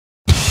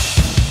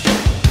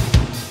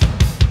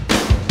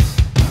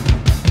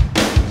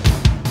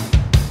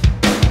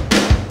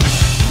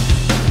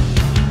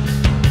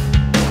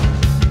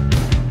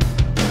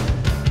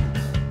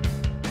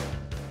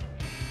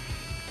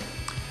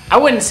I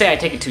wouldn't say I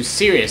take it too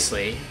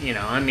seriously, you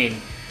know, I mean,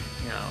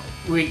 you know,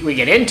 we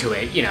get into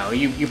it, you know,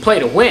 you play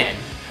to win,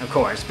 of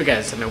course,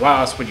 because, I mean, why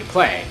else would you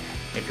play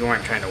if you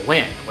weren't trying to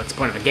win? What's the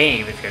point of a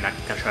game if you're not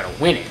going to try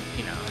to win it,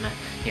 you know? And,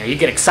 you know, you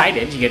get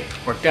excited, you get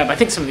worked up. I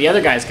think some of the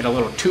other guys get a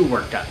little too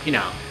worked up, you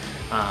know.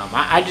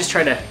 I just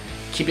try to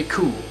keep it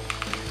cool.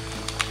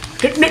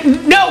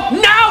 No!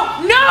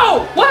 No!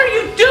 No! What are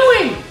you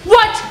doing?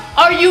 What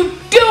are you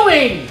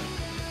doing?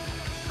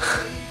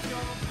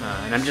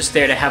 And I'm just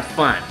there to have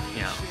fun,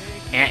 you know,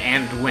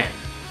 and win.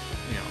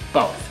 You know,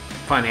 both.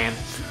 Fun and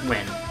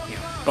win. You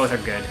know, both are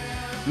good.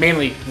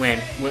 Mainly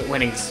win.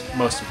 Winning's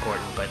most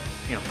important, but,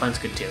 you know, fun's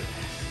good too.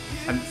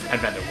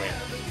 I'd rather win.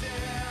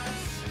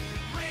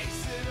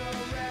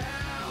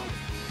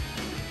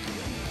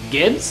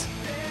 Gibbs,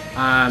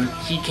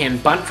 he can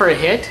bunt for a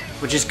hit,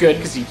 which is good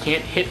because he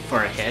can't hit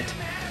for a hit.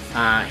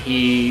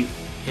 He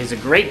is a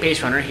great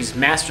base runner. He's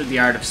mastered the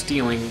art of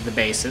stealing the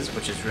bases,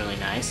 which is really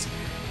nice.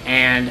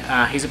 And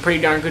he's a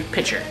pretty darn good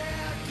pitcher.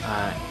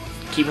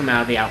 Keep him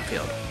out of the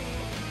outfield.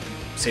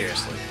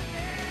 Seriously.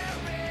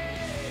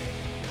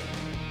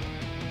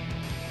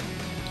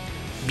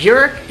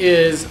 Burek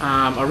is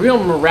a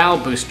real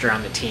morale booster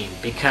on the team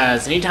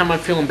because anytime I'm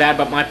feeling bad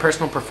about my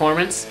personal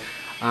performance,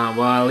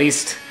 well, at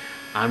least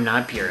I'm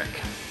not Burek.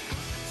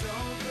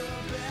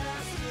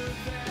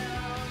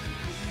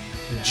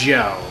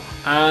 Joe.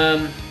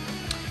 Kind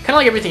of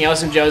like everything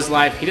else in Joe's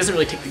life, he doesn't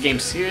really take the game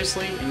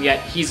seriously, and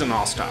yet he's an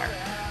all-star.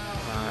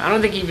 I don't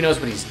think he even knows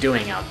what he's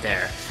doing out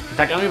there. In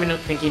fact, I don't even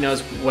think he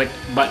knows what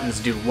buttons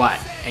do what,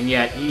 and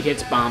yet he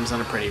hits bombs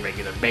on a pretty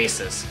regular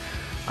basis,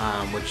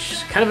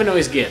 which kind of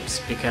annoys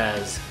Gibbs,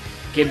 because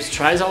Gibbs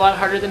tries a lot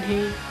harder than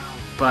he,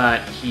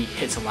 but he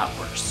hits a lot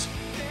worse.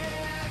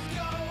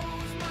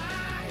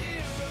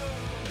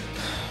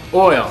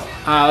 Oil.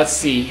 Let's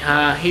see.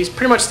 He's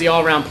pretty much the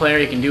all-around player.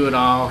 He can do it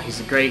all.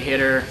 He's a great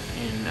hitter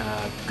and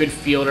a good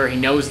fielder. He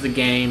knows the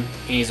game,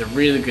 and he's a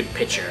really good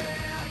pitcher.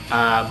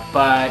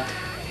 But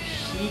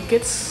he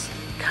gets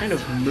kind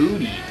of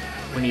moody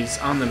when he's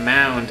on the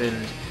mound,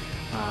 and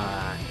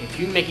if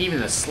you make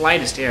even the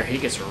slightest error, he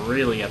gets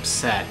really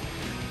upset.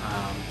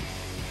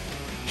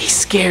 He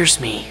scares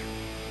me.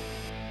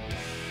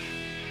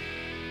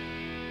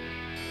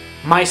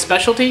 My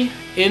specialty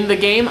in the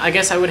game, I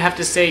guess I would have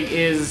to say,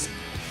 is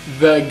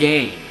the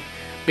game,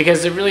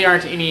 because there really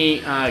aren't any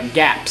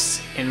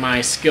gaps in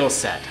my skill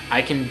set.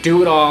 I can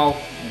do it all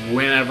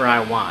whenever I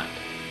want,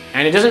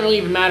 and it doesn't really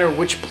even matter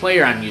which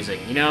player I'm using.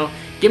 You know,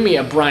 give me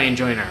a Brian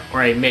Joyner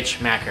or a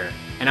Mitch Macker,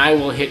 and I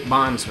will hit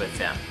bombs with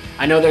them.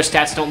 I know their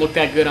stats don't look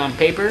that good on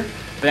paper,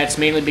 but that's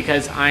mainly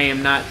because I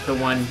am not the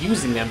one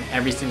using them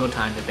every single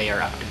time that they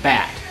are up to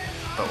bat.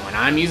 But when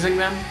I'm using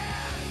them,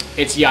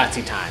 it's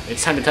Yahtzee time.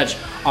 It's time to touch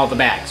all the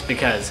bags,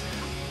 because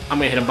I'm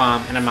gonna hit a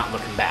bomb and I'm not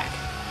looking back.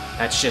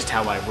 That's just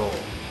how I roll.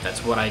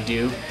 That's what I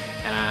do,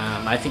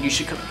 and I think you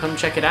should come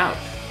check it out,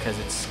 because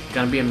it's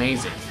gonna be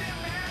amazing.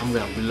 I'm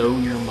gonna blow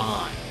your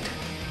mind.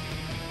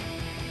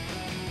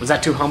 Was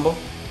that too humble?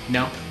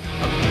 No?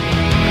 Okay.